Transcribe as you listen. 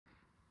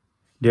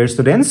Dear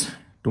students,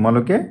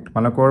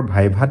 তোমালোকৰ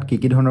ভাইভাত কি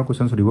ধৰণৰ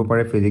কোৱেশ্চন সুধিব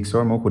পাৰে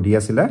ফিজিক্সৰ মই সুধি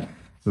আছিলা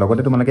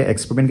লগতে তোমালোকে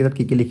এক্সপেৰিমেন্ট কেইটাত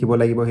কি লিখিব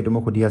লাগিব হেতু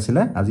মই সুধি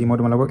আছিলা আজি মই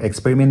তোমালোকক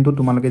এক্সপেৰিমেন্টটো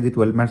তোমালোকে যে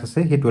 12 মাৰ্কছ আছে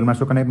সেই 12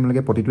 মাৰ্কছৰ কাৰণে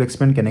তোমালোকে প্ৰতিটো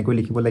এক্সপেৰিমেন্ট কেনেকৈ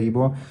লিখিব লাগিব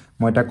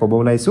মই এটা ক'ব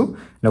ওলাইছো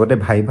লগতে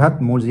ভাইভাত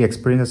মোৰ যি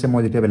এক্সপেৰিয়েন্স আছে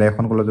মই যেতিয়া বেলেগ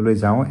এখন কলেজলৈ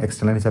যাওঁ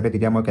এক্সটাৰ্নেল হিচাপে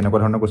তেতিয়া মই কেনেকুৱা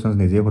ধৰণৰ কোৱেশ্চন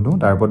নিজে সুধো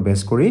তাৰ ওপৰত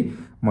বেছ কৰি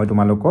মই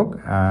তোমালোকক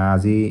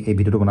আজি এই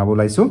ভিডিওটো বনাব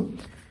ওলাইছো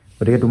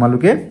গতিকে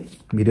তোমালোকে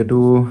ভিডিওটো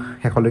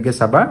হেকলৈকে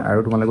চাবা আৰু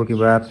তোমালোকৰ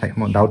কিবা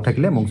ডাউট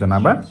থাকিলে মোক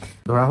জনাবা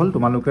ধৰা হল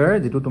তোমালোকৰ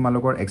যেটো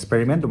তোমালোকৰ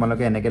এক্সপেৰিমেন্ট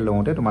তোমালোকে এনেকে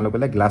লওঁতে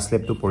তোমালোকলে গ্লাছ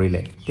স্লেবটো পৰিলে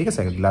ঠিক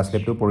আছে গ্লাছ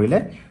স্লেবটো পৰিলে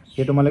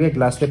এই তোমালোকে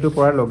গ্লাছ স্লেবটো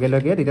পৰাৰ লগে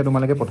লগে তেতিয়া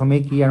তোমালোকে প্ৰথমে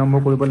কি আৰম্ভ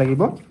কৰিব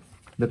লাগিব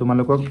যে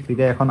তোমালোকক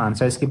তেতিয়া এখন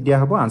আনসাৰ স্ক্ৰিপ্ট দিয়া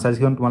হ'ব আনসাৰ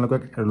স্ক্ৰিপ্টখন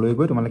তোমালোকক লৈ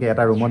গৈ তোমালোকে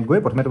এটা ৰুমত গৈ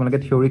প্ৰথমে তোমালোকে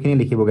থিওৰিখিনি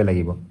লিখিবগে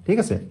লাগিব ঠিক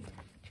আছে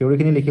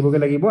থিওৰিখিনি লিখিবগে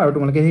লাগিব আৰু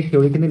তোমালোকে সেই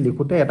থিওৰিখিনি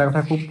লিখোতে এটা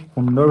কথা খুব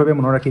সুন্দৰভাৱে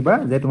মনত ৰাখিবা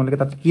যে তোমালোকে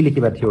তাত কি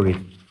লিখিবা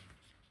থিওৰিত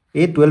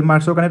এই 12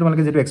 মাৰ্কছৰ কাৰণে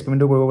তোমালোকে যেটো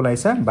এক্সপেৰিমেন্ট কৰিব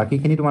ওলাইছা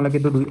বাকিখিনি তোমালোকে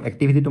তো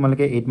এক্টিভিটি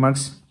তোমালোকে 8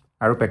 মাৰ্কছ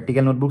আৰু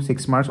প্ৰ্যাকটিক্যাল নোটবুক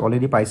 6 মাৰ্কছ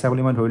অলৰেডি পাইছা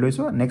বুলি মই ধৰি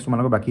লৈছো নেক্সট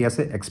তোমালোকৰ বাকি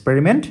আছে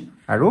এক্সপেৰিমেন্ট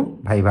আৰু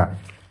ভাইভা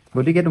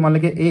গতিকে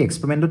তোমালোকে এই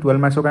এক্সপেৰিমেন্টটো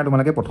 12 মাৰ্কছৰ কাৰণে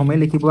তোমালোকে প্ৰথমে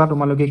লিখিবা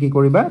তোমালোকে কি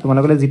কৰিবা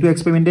তোমালোকলে যেটো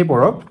এক্সপেৰিমেন্টে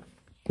পঢ়ক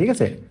ঠিক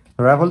আছে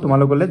ধৰা হল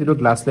তোমালোকলে যেটো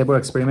গ্লাছ স্লেবৰ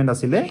এক্সপেৰিমেন্ট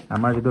আছিলে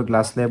আমাৰ যেটো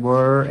glass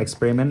স্লেবৰ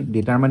experiment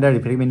determine da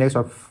refractive index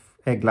of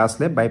A glass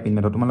slave by pin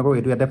method তোমালোকৰ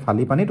এটো ইয়াতে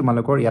ফালি পানি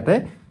তোমালোকৰ ইয়াতে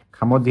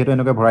খামত যেটো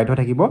এনেকৈ ভৰাই থৈ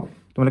থাকিব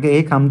তোমালোকে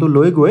এই খামটো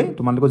লৈ গৈ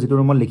তোমালোকৰ যেটো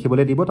ৰুমত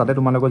লিখিবলৈ দিব তাতে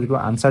তোমালোকৰ যেটো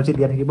আনসাৰ শীট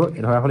দিয়া থাকিব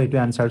ধৰা হল এটো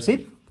আনসাৰ শীট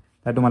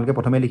তাতে তোমালোকে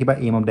প্ৰথমে লিখিবা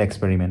এম অফ দা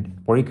এক্সপেৰিমেন্ট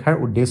পৰীক্ষাৰ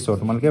উদ্দেশ্য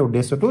তোমালোকে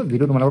উদ্দেশ্যটো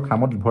যেটো তোমালোকৰ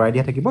খামত ভৰাই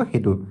দিয়া থাকিব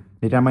হেতু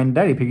determine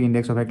da refractive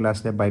index of A glass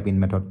slave by pin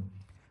method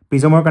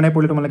প্ৰিজমৰ কাৰণে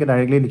পঢ়লে তোমালোকে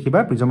ডাইৰেক্টলি লিখিবা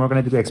প্ৰিজমৰ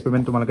কাৰণে যেটো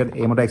এক্সপেৰিমেন্ট তোমালোকে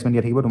এম অফ দা এক্সপেৰিমেন্ট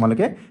দিয়া থাকিব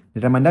তোমালোকে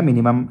determine da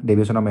minimum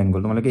deviation of angle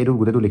তোমালোকে এটো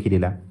গুটেটো লিখি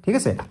দিলা ঠিক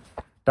আছে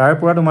তাৰ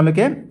পৰা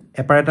তোমালোকে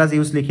এপাৰেটাস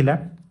ইউজ লিখিলা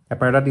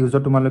এপাৰেটাস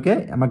ইউজত তোমালোকে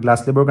আমাৰ গ্লাছ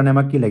স্লেবৰ কাৰণে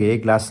আমাক কি লাগে এই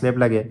গ্লাছ স্লেব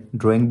লাগে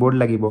ড্ৰয়িং বোৰ্ড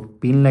লাগিব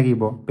পিন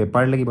লাগিব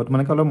পেপাৰ লাগিব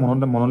তোমালোকে অলপ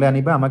মনলৈ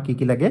আনিবা আমাক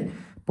কি লাগে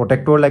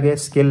প্ৰটেক্টৰ লাগে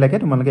স্কেল লাগে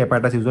তোমালোকে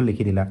এপাৰেটাস ইউজত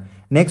লিখি দিলা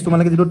নেক্সট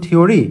তোমালোকে যেটো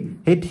থিওৰি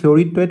সেই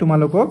থিওৰিটোৱে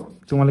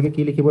তোমালোকে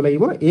কি লিখিব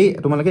লাগিব এই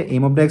তোমালোকে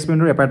এম অফ দা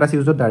এক্সপেৰিমেন্টৰ এপাৰেটাস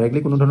ইউজত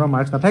ডাইৰেক্টলি কোনো ধৰণৰ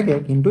মাৰ্কছ নাথাকে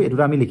কিন্তু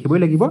এটো আমি লিখিবই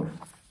লাগিব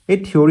এই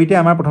থিওৰিতে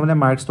আমাৰ প্ৰথমতে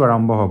মাৰ্কছটো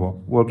আৰম্ভ হ'ব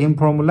ওয়াৰ্কিং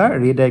ফৰ্মুলা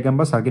ৰে ডায়াগ্ৰাম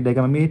বা সাৰ্কিট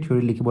ডায়াগ্ৰাম আমি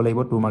থিওৰি লিখিব লাগিব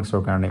 2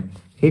 মাৰ্কছৰ কাৰণে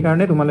সেই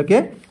কাৰণে তোমালোকে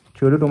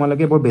থিওৰি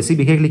তোমালোকে বৰ বেছি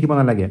বিশেষ লিখিব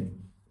নালাগে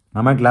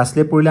আমাৰ গ্লাছ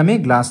স্লেব পৰিলে আমি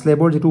গ্লাছ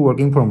স্লেবৰ যেটো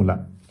ওয়াৰ্কিং ফৰ্মুলা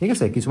ঠিক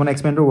আছে কিছুমান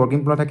এক্সপেৰিমেন্টৰ ওয়াৰ্কিং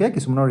ফৰ্মুলা থাকে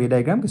কিছুমানৰ ৰে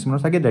ডায়াগ্ৰাম কিছুমানৰ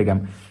সাৰ্কিট ডায়াগ্ৰাম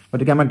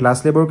গতিকে আমাৰ গ্লাছ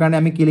স্লেবৰ কাৰণে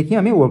আমি কি লিখিম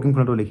আমি ওয়াৰ্কিং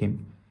ফৰ্মুলাটো লিখিম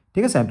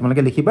ঠিক আছে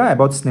তোমালোকে লিখিবা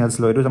এবাউট স্নেলছ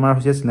ল এটো আমাৰ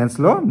হৈছে স্নেলছ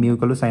ল mu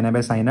equal to sign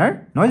by sine R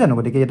নহয় জানো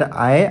গতিকে এটা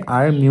আই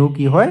আৰ মিউ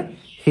কি হয়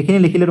সেইখিনি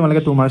লিখিলে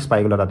তোমালোকে 2 মাৰ্কছ পাই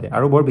গলা তাতে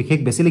আৰু বৰ বিশেষ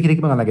বেছি লিখি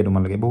থাকিব নালাগে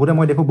তোমালোকে বহুতে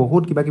মই দেখো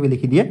বহুত কিবা কিবি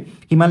লিখি দিয়ে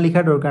কিমান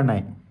লিখাৰ দৰকাৰ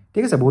নাই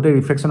ঠিক আছে বহুতে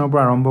ৰিফ্লেকশনৰ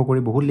পৰা আৰম্ভ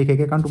কৰি বহুত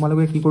লিখেকে কাৰণ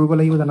তোমালোকে কি কৰিব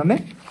লাগিব জানানে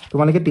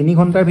তোমালোকে 3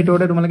 ঘণ্টাৰ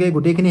ভিতৰতে তোমালোকে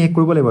গোটেইখিনি হেক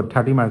কৰিব লাগিব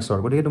 30 মাৰ্কছৰ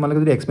গতিকে তোমালোকে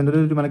যদি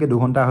এক্সপেৰিমেন্টটো তোমালোকে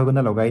 2 ঘণ্টা আঢ়ৈ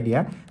ঘণ্টা লগাই দিয়া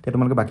তে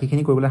তোমালোকে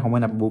বাকিখিনি কৰিবলৈ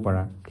সময় নাপাবও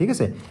পাৰা ঠিক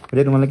আছে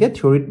গতিকে তোমালোকে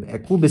থিওৰিত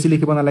একো বেছি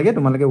লিখিব নালাগে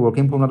তোমালোকে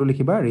ওয়াৰ্কিং ফৰ্মুলাটো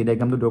লিখিবা ৰে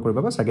ডায়াগ্ৰামটো ড্ৰ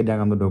কৰিবা বা সাৰ্কিট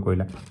ডায়াগ্ৰামটো ড্ৰ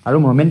কৰিলা আৰু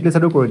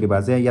নমেনক্লেচাৰটো কৰি দিবা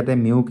যে ইয়াতে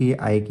মিউ কি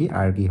আই কি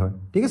আৰ কি হয়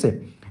ঠিক আছে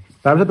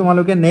তাৰপিছত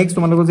তোমালোকে নেক্সট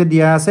তোমালোকক যে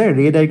দিয়া আছে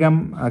ৰে ডায়াগ্ৰাম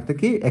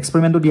কি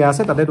এক্সপেৰিমেন্টটো দিয়া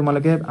আছে তাতে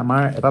তোমালোকে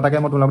আমাৰ এটা টাকে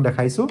মই তোমালোকক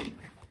দেখাইছো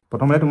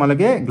প্ৰথমতে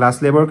তোমালোকে গ্লাছ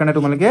স্লেবৰ কাৰণে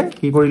তোমালোকে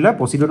কি কৰিলা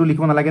প্ৰসিডিউৰটো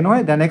লিখিব নালাগে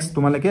নহয় দা নেক্সট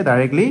তোমালোকে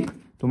ডাইৰেক্টলি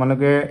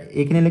তোমালোকে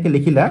এইখিনিলৈকে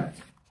লিখিলা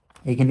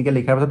এইখিনিকে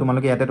লিখাৰ পাছত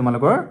তোমালোকে ইয়াতে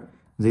তোমালোকৰ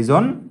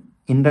যিজন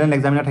ইন্টাৰনেল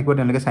এক্সামিনাৰ থাকিব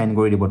তেওঁলোকে সাইন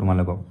কৰি দিব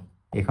তোমালোকক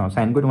এখন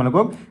সাইন কৰি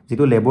তোমালোকক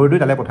যেটো ল্যাবৰেটৰি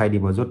তালে পঠাই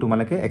দিব যত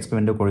তোমালোকে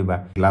এক্সপেৰিমেন্ট কৰিবা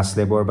গ্লাছ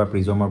স্লেবৰ বা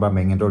প্ৰিজমৰ বা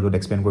মেগনেটৰ যত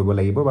এক্সপেৰিমেন্ট কৰিব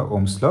লাগিব বা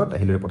ওমছ ল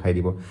আহিলৈ পঠাই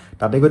দিব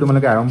তাতে গৈ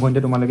তোমালোকে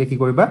আৰম্ভণিতে তোমালোকে কি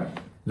কৰিবা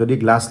যদি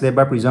গ্লাছ স্লেব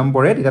বা প্ৰিজম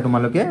পৰে তেতিয়া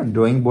তোমালোকে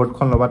ড্ৰয়িং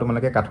বৰ্ডখন লবা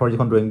তোমালোকে কাঠৰ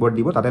যিখন ড্ৰয়িং বৰ্ড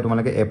দিব তাতে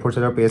তোমালোকে A4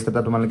 সাইজৰ পেজ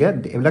এটা তোমালোকে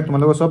এবিলাক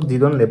তোমালোকৰ সব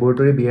যিজন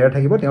ল্যাবৰেটৰি বিয়াৰ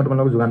থাকিব তেওঁ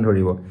তোমালোকক যোগান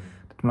ধৰিব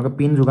তোমালোকে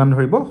পিন যোগান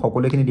ধৰিব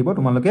সকলোখিনি দিব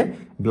তোমালোকে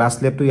গ্লাছ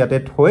স্লেবটো ইয়াতে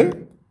থৈ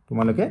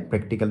তোমালোকে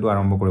প্ৰ্যাকটিক্যালটো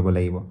আৰম্ভ কৰিব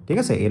লাগিব ঠিক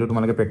আছে এটো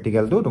তোমালোকে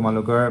প্ৰ্যাকটিক্যালটো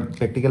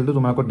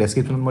তোমালোকৰ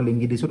ডেসক্ৰিপচনত মই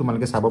লিংক দিছো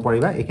তোমালোকে চাব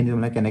পাৰিবা এইখিনি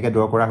তোমালোকে কেনেকৈ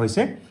ড্ৰ কৰা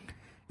হৈছে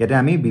ইয়াতে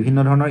আমি বিভিন্ন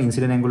ধৰণৰ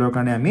ইনসিডেন্ট এংগুলৰ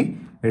কাৰণে আমি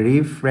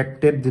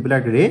ৰিফ্ৰেক্টেড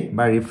যিবিলাক ৰে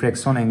বা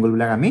ৰিফ্ৰেকশন এংগুল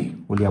বিলাক আমি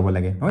উলিয়াব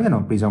লাগে নহয় জানো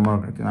প্ৰিজমৰ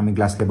আমি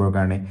গ্লাছ স্লেবৰ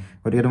কাৰণে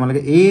গতিকে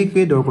তোমালোকে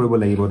এইকে ড্ৰ কৰিব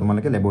লাগিব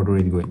তোমালোকে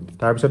ল্যাবৰেটৰিত গৈ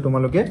তাৰ পিছত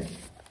তোমালোকে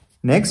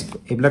নেক্সট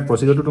এইবিলাক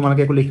প্ৰসিডিউৰটো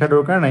তোমালোকে একো লিখাৰ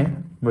দৰকাৰ নাই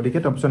গতিকে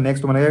তাৰপিছত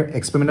নেক্সট তোমালোকে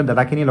এক্সপেৰিমেন্টৰ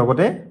ডাটাখিনি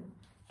লগতে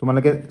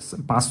তোমালোকে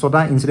 5টা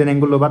ইনসিডেন্ট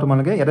এংগুল লবা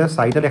তোমালোকে ইয়াতে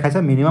 4টা দেখাইছে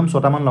মিনিমাম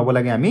 6টা মান লব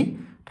লাগে আমি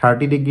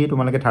 30 ডিগ্ৰী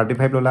তোমালোকে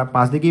 35 ললা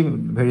 5 ডিগ্ৰী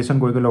ভেৰিয়েচন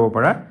কৰি লব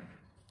পাৰা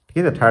ঠিক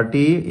আছে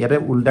 30 ইয়াতে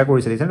উল্টা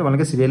কৰিছে দিছে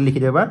তোমালোকে সিৰিয়েল লিখি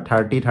দেবা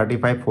 30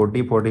 35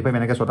 40 45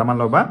 এনেকৈ 6টা মান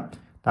লবা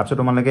তাৰপিছত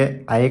তোমালোকে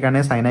আই কাৰণে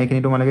সাইন আই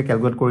খিনি তোমালোকে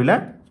ক্যালকুলেট কৰিলা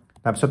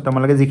তাৰপিছত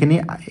তোমালোকে যিখিনি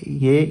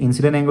এই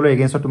ইনসিডেন্ট এংগুলৰ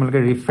এগেইনষ্টত তোমালোকে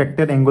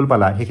ৰিফ্ৰেক্টেড এংগুল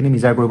পালা সেইখিনি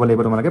মিজাৰ কৰিব লাগিব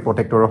তোমালোকে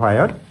প্ৰটেক্টৰৰ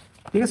সহায়ত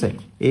ঠিক আছে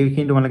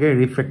এইখিনি তোমালোকে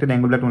ৰিফ্ৰেক্টেড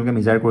এংগুলবিলাক তোমালোকে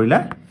মিজাৰ কৰিলা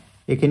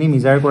এইখিনি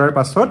মিজাৰ কৰাৰ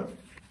পাছত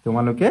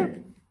তোমালোকে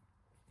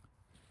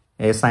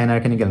এই সাইন আৰ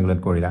খিনি ক্যালকুলেট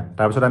কৰিলা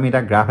তাৰপিছত আমি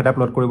এটা গ্ৰাফ এটা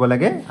প্লট কৰিব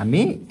লাগে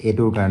আমি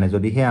এটোৰ কাৰণে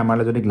যদি হে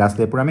আমাৰলে যদি গ্লাছ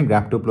স্লেবৰ আমি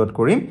গ্ৰাফটো প্লট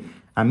কৰিম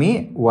আমি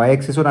y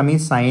এক্সিছত আমি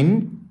সাইন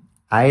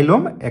I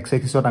লম x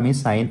axisত আমি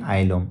sin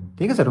I লম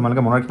ঠিক আছে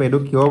তোমালোকে মনত ৰাখিবা এটো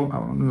কিয়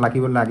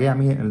লাগিব লাগে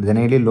আমি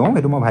জেনাৰেলি লম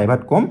এটো মই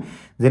ভাইভাত কম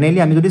জেনাৰেলি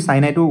আমি যদি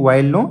sin I টো y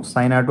লম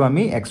sin R টো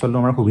আমি x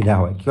লম আমাৰ সুবিধা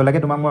হয় কিয় লাগে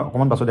তোমাক মই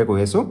অকমান পাছতে কৈ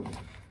আছো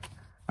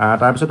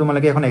তাৰ পিছত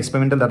তোমালোকে এখন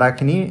এক্সপেৰিমেন্টাল ডাটা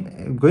খিনি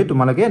গৈ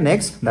তোমালোকে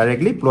নেক্সট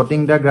ডাইৰেক্টলি প্লটিং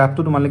দা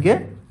গ্ৰাফটো তোমালোকে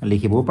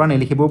লিখিব পৰা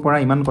নেলিখিব পৰা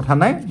ইমান কথা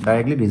নাই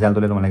ডাইৰেক্টলি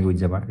ৰিজাল্টলে তোমালোকে গৈ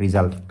যাবা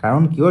ৰিজাল্ট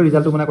কাৰণ কিয়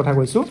ৰিজাল্টটো মানে কথা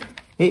কৈছো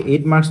এই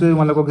 8 মাৰ্কস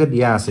তোমালোকক যে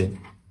দিয়া আছে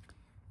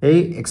এই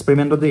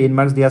এক্সপেৰিমেন্টত যে 8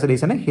 মাৰ্কস দিয়া আছে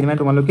দিছানে হিনমে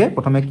তোমালোকে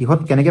প্ৰথমে কিহত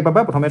কেনেকে পাবা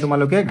প্ৰথমে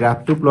তোমালোকে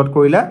গ্ৰাফটো প্লট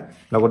কৰিলা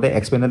লগতে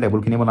এক্সপেৰিমেন্টাল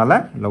টেবুল খিনি বনালা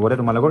লগতে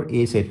তোমালোকৰ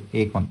এই সেট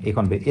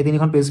এইখন এই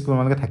তিনিখন পেজ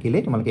তোমালোকে থাকিলে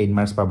তোমালোকে 8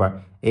 মাৰ্কস পাবা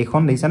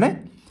এইখন দিছানে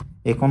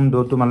এইখন দো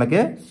তোমালোকে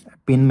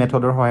পিন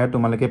মেথডৰ সহায়ত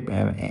তোমালোকে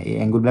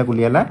এংগুল ব্লক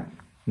উলিয়ালা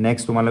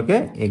নেক্সট তোমালোকে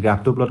এই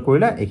গ্ৰাফটো প্লট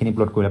কৰিলা এইখিনি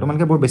প্লট কৰিলা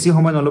তোমালোকে বৰ বেছি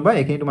সময় নলবা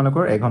এইখিনি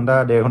তোমালোকৰ 1 ঘন্টা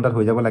 1.5 ঘন্টাত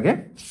হৈ যাব লাগে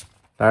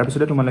তাৰ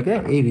পিছতে তোমালোকে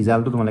এই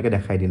ৰিজাল্টটো তোমালোকে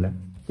দেখাই দিলা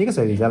ঠিক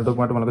আছে ৰিজাল্টটো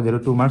পৰা তোমালোকে যেটো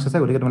 2 মাৰ্কস আছে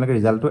গতিকে তোমালোকে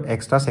ৰিজাল্টটো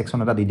এক্সট্ৰা সেকশন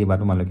এটা দি দিবা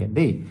তোমালোকে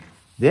দেই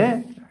যে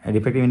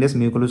refractive index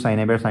mu equal to sin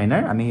r sin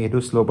r আমি এটো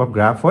স্লোপ অফ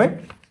গ্ৰাফ হয়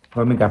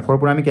আমি গ্ৰাফৰ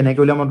পৰা আমি কেনেকৈ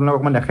উলিয়াম মই তোমালোকক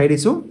অকমান দেখাই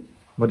দিছো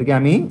গতিকে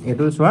আমি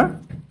এটো চোৱা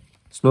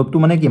স্লোপটো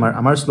মানে কি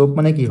আমাৰ স্লোপ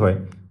মানে কি হয়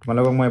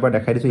তোমালোকক মই এবাৰ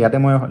দেখাই দিছো ইয়াতে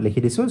মই লিখি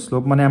দিছো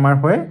স্লোপ মানে আমাৰ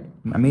হয়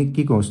আমি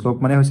কি কওঁ স্লোপ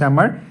মানে হৈছে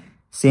আমাৰ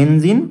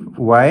change in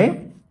y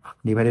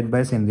divided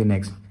by change in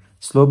x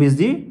slope is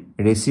the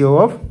ratio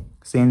of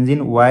change in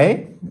y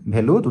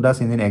value to the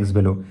change in x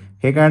value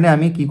সেই কাৰণে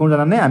আমি কি কৰো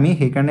জানানে আমি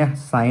সেই কাৰণে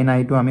sin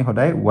I টো আমি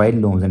সদায় y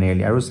লওঁ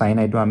জেনাৰেলি আৰু sin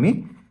I টো আমি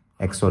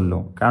x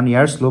লওঁ কাৰণ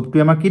ইয়াৰ স্লোপটো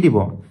আমাক কি দিব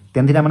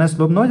tan থিটা মানে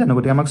স্লোপ নহয় জানো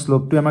গতিকে আমাক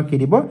স্লোপটো আমাক কি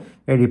দিব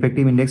এই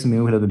ৰিফ্ৰেক্টিভ ইনডেক্স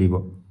মিউ ভ্যালুটো দিব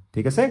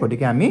ঠিক আছে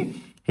গতিকে আমি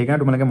সেই কাৰণে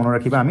তোমালোকে মনত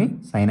ৰাখিবা আমি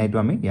sin I টো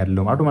আমি ইয়াত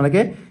লম আৰু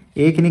তোমালোকে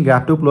এইখিনি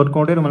গ্ৰাফটো প্লট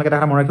কৰোতে তোমালোকে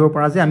এটা মনত ৰাখিব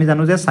পৰা যে আমি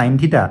জানো যে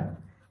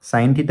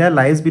sin theta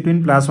lies between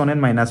 +1 and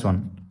 -1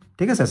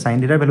 ঠিক আছে sin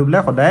theta ভ্যালু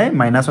বিলাক সদায়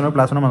 -1 আৰু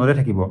 +1 ৰ মাজতে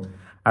থাকিব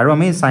আৰু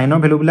আমি sin ৰ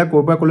ভ্যালু বিলাক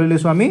কোৰ পৰা কলৈ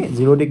লৈছো আমি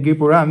 0 ডিগ্ৰী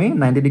পৰা আমি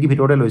 90 ডিগ্ৰী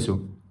ভিতৰতে লৈছো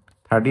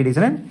 30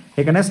 দিছনে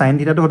সেইকাৰণে sin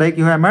theta টো সদায়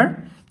কি হয় আমাৰ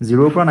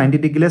 0 পৰা 90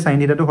 ডিগ্ৰীলে sin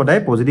theta টো সদায়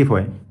পজিটিভ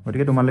হয়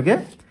গতিকে তোমালোকে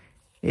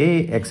এই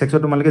x axis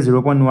তোমালোকে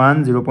 0.1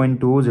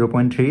 0.2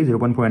 0.3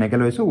 0.4 এনেকৈ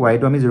লৈছো y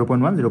টো আমি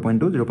 0.1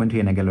 0.2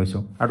 0.3 এনেকৈ লৈছো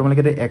আৰু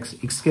তোমালোকে x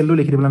স্কেলটো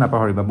লিখি দিবলৈ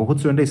নাপাহৰিবা বহুত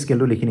ষ্টুডেণ্টে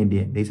স্কেলটো লিখি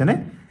নিদিয়ে দেখিছানে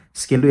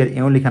স্কেলটো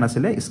এও লিখা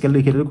নাছিলে স্কেলটো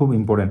লিখিটো খুব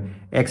ইম্পৰ্টেন্ট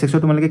x axis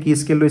তোমালোকে কি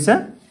স্কেল লৈছা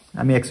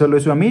আমি x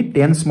লৈছো আমি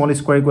 10 small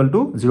square equal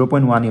to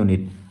 0.1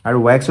 unit আৰু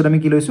y axis আমি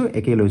কি লৈছো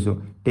একে লৈছো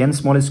 10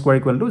 small square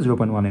equal to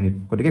 0.1 unit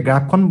গতিকে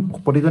গ্ৰাফখন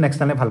প্ৰতিজন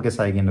এক্সটাৰ্নেল ভালকে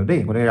চাই কিনো দেই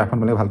গতিকে গ্ৰাফখন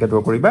ভালকে ড্ৰ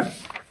কৰিবা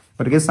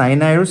গতিকে sin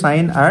I আৰু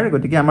sin r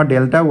গতিকে আমাৰ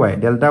ডেল্টা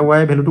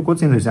y ভ্যালুটো ক'ত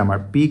চেঞ্জ হৈছে আমাৰ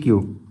pq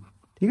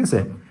ঠিক আছে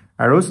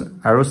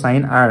আৰু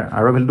sin r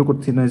ৰ ভ্যালুটো ক'ত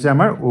চেঞ্জ হৈছে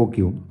আমাৰ oq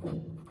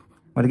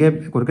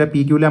গতিকে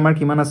pq লে আমাৰ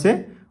কিমান আছে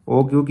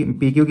oq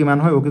pq কিমান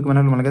হয় oq কিমান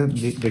হয় তোমালোকে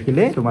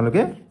দেখিলে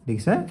তোমালোকে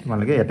দেখিছা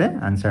তোমালোকে ইয়াতে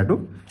আনসাৰটো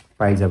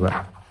পাই যাবা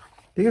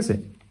ঠিক আছে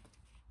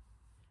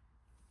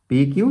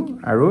pq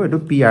আৰু এটো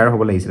pr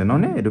হ'ব লাগিছিল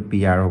ননে এটো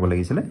pr হ'ব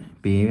লাগিছিল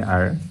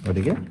pr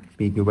গতিকে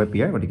pq by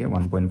pr গতিকে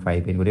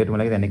 1.58 গতিকে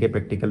তোমালোকে এনেকৈ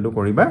প্ৰ্যাকটিকেলটো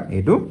কৰিবা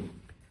এটো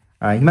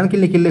ইমান কি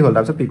লিখিলে হ'ল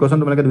তাৰপিছত প্ৰিকশন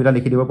তোমালোকে দুইটা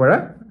লিখি দিব পাৰা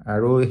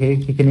আৰু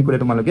সেইখিনি কৰি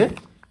তোমালোকে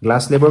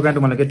গ্লাছ লেবৰ কাৰণে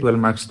তোমালোকে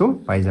 12 মাৰ্কস টো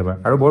পাই যাবা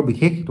আৰু বৰ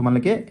বিশেষ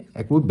তোমালোকে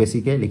একো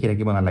বেছিকে লিখি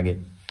ৰাখিব নালাগে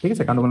ঠিক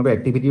আছে কাৰণ তোমালোকে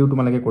এক্টিভিটিও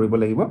তোমালোকে কৰিব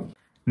লাগিব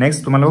নেক্সট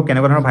তোমালোকক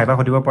কেনেকুৱা ধৰণৰ ভাইভা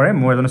হদিব পাৰে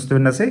মোৰ এজন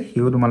ষ্টুডেন্ট আছে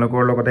হিও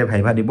তোমালোকৰ লগতে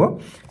ভাইভা দিব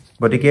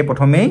গতিকে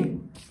প্ৰথমেই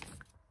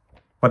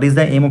what is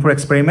the aim of your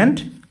experiment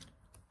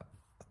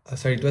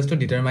sir it was to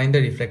determine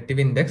the refractive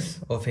index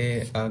of a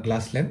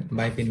glass slab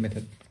by pin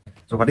method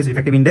so what is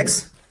refractive index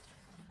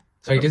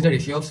so it is the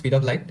ratio of speed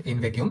of light in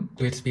vacuum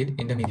to its speed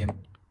in the medium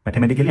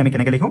mathematically আমি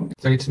কেনেকৈ লিখো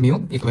so it's mu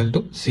equal to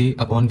c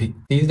upon v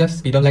c is the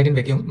speed of light in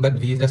vacuum but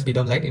v is the speed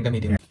of light in the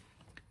medium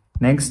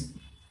next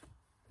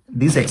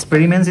this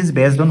experiment is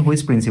based on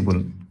which principle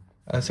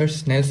sir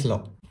Snell's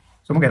law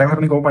so মোক এটা কথা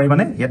তুমি ক'ব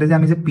পাৰিবানে ইয়াতে যে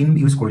আমি যে পিন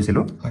ইউজ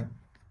কৰিছিলো হয়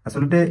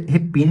আসলতে হে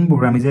পিন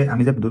বুৰ আমি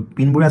যে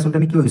পিন বুৰ আসলতে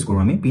আমি কি ইউজ কৰো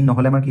আমি পিন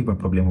নহলে আমাৰ কি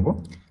প্ৰবলেম হ'ব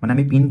মানে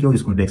আমি পিন কি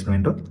ইউজ কৰো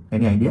এক্সপেৰিমেন্টত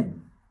এনি আইডিয়া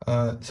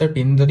sir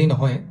পিন যদি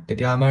নহয়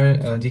তেতিয়া আমাৰ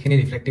যিখিনি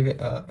ৰিফ্লেক্টিভ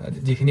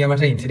যিখিনি আমাৰ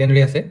ইনসিডেন্ট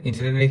ৰে আছে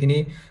ইনসিডেন্ট ৰে খিনি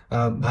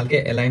ভালকে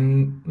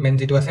এলাইনমেন্ট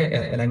যেটো আছে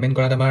এলাইনমেন্ট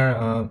কৰাত আমাৰ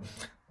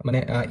মানে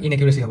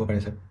ইনএকুৰেসি হ'ব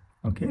পাৰে sir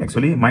okay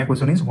actually my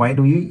question is why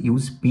do you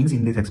use pins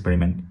in this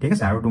experiment ঠিক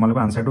আছে আৰু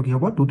তোমালোকৰ আনসাৰটো কি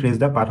হ'ব to trace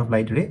the path of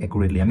light ray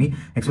accurately আমি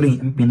actually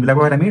পিন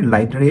বিলাকৰ আমি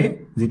লাইট ৰে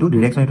যেটো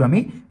ডাইৰেকশন এটো আমি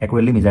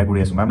accurately মেজাৰ কৰি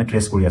আছো আমি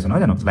ট্ৰেস কৰি আছো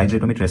নহয় জানো লাইট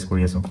ৰেটো আমি ট্ৰেস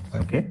কৰি আছো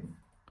okay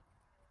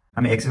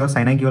আমি x ৰ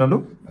sin কি ললো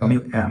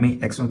আমি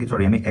x কি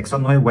সৰি আমি x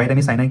নহয় y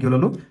আমি sin কি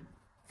ললো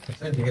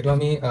স্যাৰ যেহেতু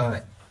আমি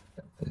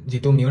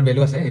যেটো মিউৰ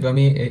ভ্যালু আছে এটো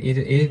আমি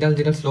এই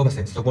যেটা স্লোপ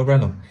আছে স্লোপৰ পৰা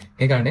লম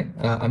সেই কাৰণে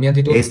আমি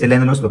যেটো এই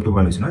স্টেলেনৰ স্লোপটো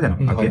পৰা লৈছো নহয় জানো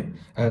okay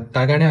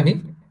তাৰ কাৰণে আমি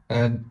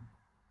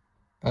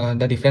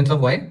the difference of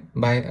y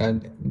by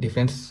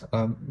difference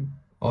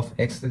of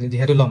x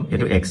যেহেতু লম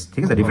এটো x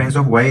ঠিক আছে difference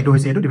of y এটো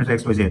হৈছে এটো difference of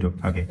x হৈছে এটো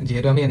okay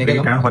যেহেতু আমি এনেকৈ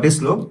লম কাৰণ what is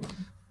slope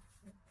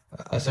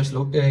sir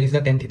slope is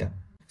the tan theta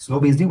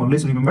slope is the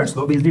always remember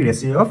slope is the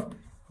ratio of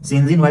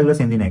change in y plus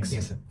change in x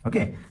yes sir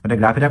okay but the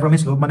graph এটা from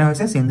slope মানে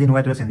হৈছে change in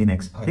y plus change in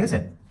x ঠিক আছে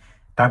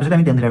তাৰপিছত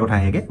আমি tan থিটাৰ কথা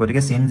আহেগে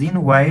গতিকে change in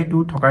y টো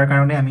থকাৰ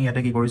কাৰণে আমি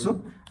ইয়াতে কি কৰিছো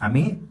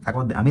আমি আকৌ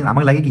আমি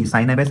আমাক লাগে কি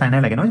sin i by sin i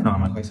লাগে নহয় জানো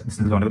আমাক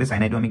গতিকে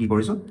sin i টো আমি কি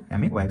কৰিছো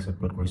আমি y axis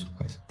প্লট কৰিছো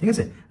ঠিক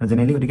আছে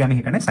জেনেৰেলি গতিকে আমি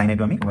সেইকাৰণে sin i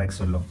টো আমি y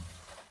axis লওঁ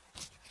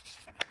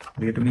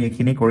গতিকে তুমি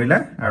এইখিনি কৰিলা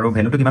আৰু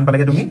ভ্যালুটো কিমান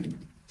পালেগে তুমি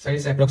sir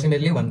is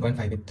approximately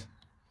 1.58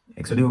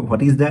 actually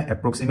what is the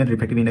approximate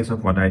refractive index of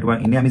water it one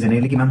আমি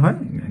জেনেৰেলি কিমান হয়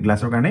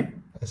গ্লাছৰ কাৰণে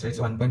sir is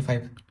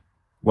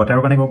 1.5 water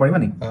কাৰণে ক'ব পাৰিবা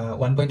নি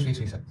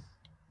 1.33 sir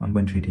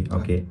 1.33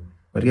 okay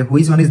but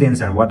which one is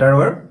denser water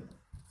or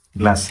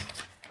glass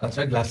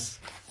sir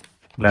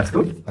glass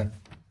to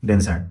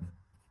denser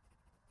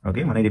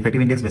okay মানে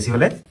refractive index বেছি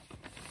হলে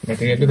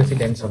material to বেছি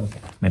dense হ'ব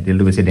material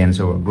to বেছি dense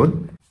হ'ব good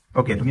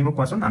okay তুমি মোক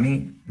কোৱাচোন আমি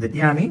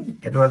যেতিয়া আমি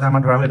এটো আছে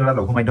আমাৰ ধৰা এটা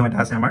লঘু মাধ্যম এটা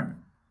আছে আমাৰ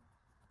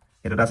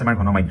এটা আছে আমাৰ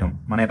ঘন মাধ্যম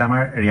মানে এটা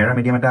আমাৰ ৰেয়াৰ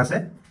মিডিয়াম এটা আছে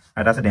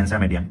আৰু এটা আছে ডেন্সাৰ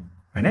মিডিয়াম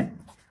হয়নে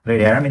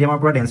ৰেয়াৰ মিডিয়ামৰ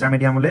পৰা ডেন্সাৰ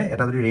মিডিয়ামলে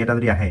এটা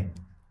যদি আহে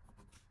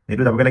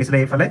এটো যাবগে লাগিছিল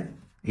এইফালে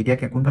এতিয়া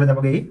কোনফালে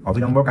যাবগে এই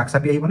অবিলম্বৰ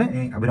কাকচাপি আহিব নে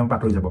অবিলম্ব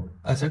পাতৰি যাব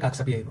স্যাৰ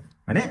কাকচাপি আহিব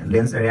মানে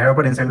লেন্স ৰেয়াৰৰ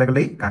পৰা ডেন্সাৰ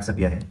লাগলে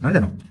কাকচাপি আহে নহয়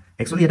জানো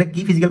একচুয়ালি এটা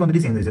কি ফিজিক্যাল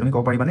কোয়ান্টিটি চেঞ্জ হৈছে তুমি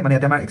ক'ব পাৰিবা মানে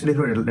এটা আমাৰ একচুয়ালি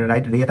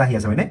ৰাইট ৰে এটা আহি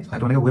আছে মানে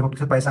তোমালোকে ওয়েভ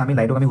অপটিক্স পাইছা আমি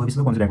লাইটক আমি ওয়েভ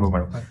কনসিডাৰ কৰিব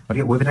পাৰো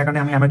গতিকে ওয়েভ এটাৰ কাৰণে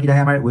আমি আমাৰ কি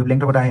আহে আমাৰ ওয়েভ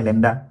লেংথ কথা আহে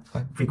লেমডা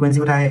ফ্ৰিকুৱেন্সি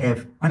কথা আহে এফ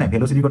মানে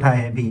ভেলোসিটি কথা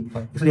আহে ভি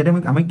একচুয়ালি এটা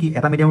আমি কি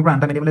এটা মিডিয়ামৰ পৰা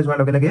আনটা মিডিয়ামলৈ যোৱাৰ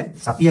লগে লগে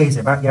চাপি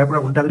আহিছে বা ইয়াৰ পৰা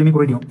উল্টা যদি আমি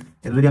কৰি দিওঁ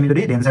এটো যদি আমি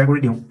ডেন্সাৰ কৰি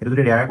দিওঁ এটো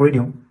যদি ৰেয়াৰ কৰি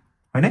দিওঁ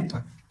হয়নে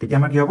তেতিয়া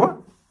আমাৰ কি হ'ব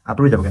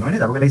আতৰি যাবগে নহয়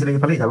যাবগে লাগিছিল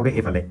এইফালে যাবগে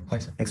এইফালে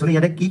একচুয়ালি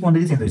ইয়াতে কি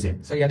কোয়ান্টিটি চেঞ্জ হৈছে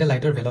স্যাৰ ইয়াতে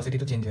লাইটৰ ভেলোসিটি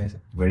টো চেঞ্জ হৈ আছে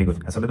ভেৰি গুড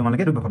আসলে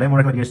তোমালোকে তো সদায়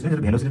মনে ৰাখিব দিছিলো যে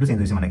ভেলোসিটি টো চেঞ্জ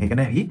হৈছে মানে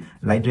সেইকাৰণে ই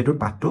লাইট ৰেটৰ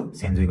পাথটো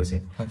চেঞ্জ হৈ গৈছে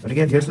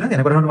গতিকে ডিয়াৰ ষ্টুডেন্ট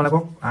এনেকুৱা ধৰণৰ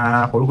তোমালোকক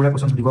সৰু সুৰা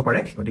কোৱেশ্চন দিব পাৰে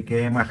গতিকে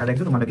মই আশা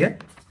ৰাখিছো তোমালোকে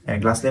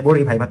গ্লাছ লেবৰ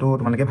এই ভাইভাটো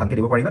তোমালোকে ভালকে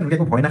দিব পাৰিবা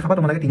তোমালোকে ভয় নাখাবা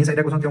তোমালোকে তিনি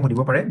চাৰিটা কোৱেশ্চন তেওঁ সুধিব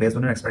পাৰে বেছড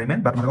অন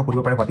এক্সপেৰিমেন্ট বা তোমালোকক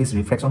সুধিব পাৰে হোৱাট ইজ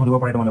ৰিফ্লেকশন সুধিব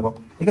পাৰে তোমালোকক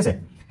ঠিক আছে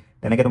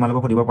তেনেকে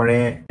তোমালোকক সুধিব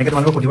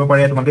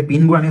পাৰে তোমালোকে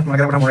পিনবোৰ আমি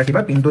তোমালোকে কথা মনত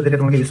ৰাখিবা পিনটো যেতিয়া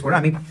তোমালোকে ইউজ কৰা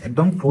আমি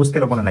একদম ক্লোজ কে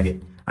ল'ব নালাগে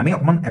আমি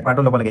অকমান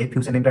এপাৰ্টত ল'ব লাগে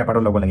ফিউ সেন্টিমিটাৰ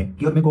এপাৰ্টত ল'ব লাগে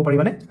কি তুমি ক'ব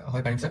পাৰিবানে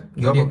হয় পাৰিম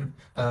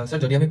স্যাৰ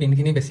যদি আমি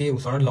পিনখিনি বেছি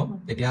ওচৰত লওঁ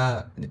তেতিয়া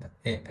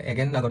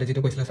এগেইন আগতে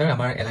যেটো কৈছিল স্যাৰ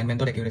আমাৰ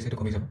এলাইনমেন্টৰ একিউৰেচিটো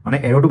কমি যাব মানে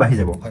এৰৰটো বাঢ়ি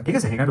যাব ঠিক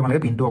আছে সেইকাৰণে তোমালোকে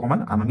পিনটো অকমান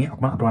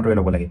আঁতৰাই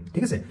ল'ব লাগে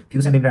ঠিক আছে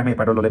ফিউ সেন্টিমিটাৰ আমি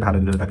এপাৰ্টত ল'লে ভাল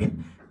হৈ থাকিম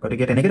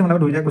গতিকে তেনেকে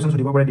তোমালোকে দুইটা কোৱেশ্চন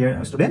সুধিব পাৰে ডিয়াৰ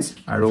ষ্টুডেন্টস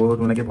আৰু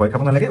তোমালোকে ভয়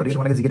খাব নালাগে গতিকে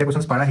তোমালোকে যিকেইটা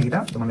কোৱেশ্চন পাৰা সেইকেইটা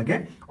তোমালোকে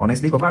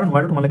অনেষ্টলি ক'বা আৰু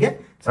নোৱাৰো তোমালোকে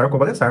ছাৰক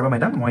ক'বা যে ছাৰ বা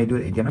মেডাম মই এইটো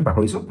এতিয়া আমি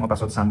পাহৰিছো মই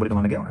পাছত চাম বুলি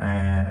তোমালোকে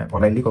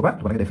পলাইটলি ক'বা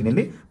তোমালোকে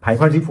ডেফিনেটলি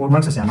ভাইভাৰ যি 4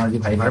 মাৰ্কছ আছে আমাৰ যি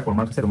ভাইভাৰ 4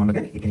 মাৰ্কছ আছে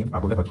তোমালোকে এইখিনি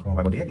পাবলৈ সক্ষম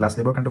হ'বা গতিকে গ্লাছ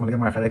লেবৰ কাৰণে তোমালোকে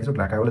মই আশা ৰাখিছো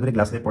ক্লাকাৰলৈ যদি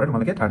গ্লাছ লেব পৰে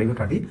তোমালোকে 30 to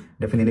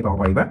 30 ডেফিনেটলি পাব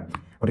পাৰিবা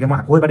গতিকে মই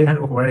আকৌ এবাৰ দিনৰ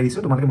ওপৰত আহিছো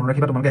তোমালোকে মনত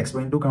ৰাখিবা তোমালোকে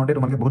এক্সপেৰিমেন্টটো কৰোঁতে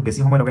তোমালোকে বহুত বেছি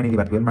সময় লগাই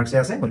নিদিবা 12 মাৰ্কছ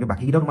আছে গতিকে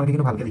বাকিকেইটা তোমালোকে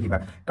কিন্তু ভালকে লিখিবা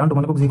কাৰণ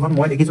তোমালোকক যিখন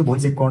মই দেখিছো বহি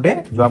চেক কৰোঁতে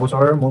যোৱা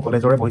বছৰৰ মোৰ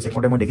কলেজৰ বহি চেক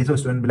কৰোঁতে মই দেখিছো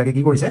ষ্টুডেন্ট বিলাকে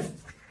কি কৰিছে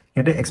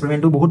হেতে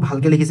এক্সপেৰিমেন্টটো বহুত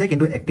ভালকে লিখিছে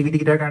কিন্তু এক্টিভিটি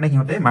কিটাৰ কাৰণে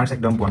হিহঁতে মাৰ্কছ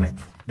একদম পোৱা নাই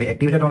বে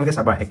এক্টিভিটি তোমালোকে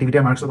চাবা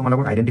এক্টিভিটিৰ মাৰ্কছ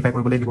তোমালোকক আইডেন্টিফাই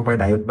কৰিবলৈ দিব পাৰে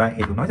ডায়োড বা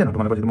এটো নহয় জানো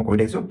তোমালোকক যদি মই কৈ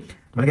দিছো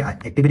তোমালোকে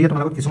এক্টিভিটি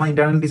তোমালোকক কিছুমান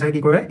ইন্টাৰনেল টিচাৰে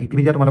কি কৰে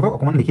এক্টিভিটি তোমালোকক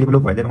অকমান লিখি দিবলৈ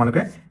কয় যে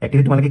তোমালোকে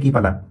এক্টিভিটি তোমালোকে কি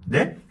পালা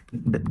যে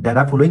the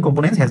following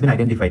components has been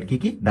identified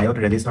কি ডায়োড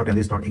ৰেজিস্টাৰ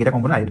ট্ৰানজিস্টৰ এইটা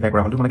কম্পোনেন্ট আইডেন্টিফাই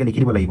কৰা হল তোমালোকে লিখি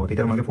দিব লাগিব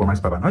তেতিয়া তোমালোকে 4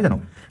 মাৰ্কছ পাবা নহয় জানো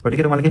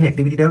গতিকে তোমালোকে এই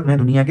এক্টিভিটিটা মানে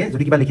ধুনীয়াকে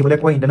যদি কিবা লিখিবলৈ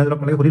কয় ইন্টাৰনেটত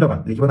তোমালোকে সুধি লবা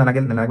লিখিব নালাগে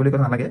বুলি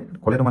কথা নালাগে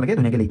কলে তোমালোকে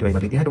ধুনীয়াকে লিখি পাৰিবা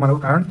তেতিয়া তোমালোক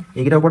কাৰণ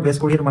এইকেইটাৰ ওপৰত বেছ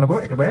কৰি তোমালোকক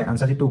একেবাৰে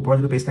আনসাৰ শিটটো ওপৰত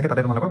যদি পেজ থাকে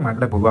তাতে তোমালোকক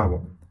মাৰ্কবিলাক ভৰোৱা হ'ব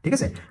ঠিক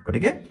আছে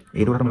গতিকে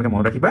এইটো কথা তোমালোকে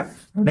মনত ৰাখিবা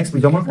নেক্সট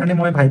প্ৰিজমৰ কাৰণে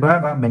মই ভাইবা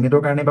বা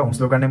মেগনেটৰ কাৰণে বা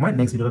হোমছৰ কাৰণে মই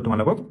নেক্সট ভিডিঅ'ত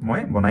তোমালোকক মই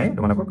বনাই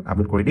তোমালোকক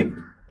আপলোড কৰি দিম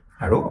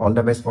আৰু all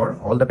the best for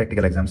all the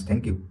practical exams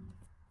thank U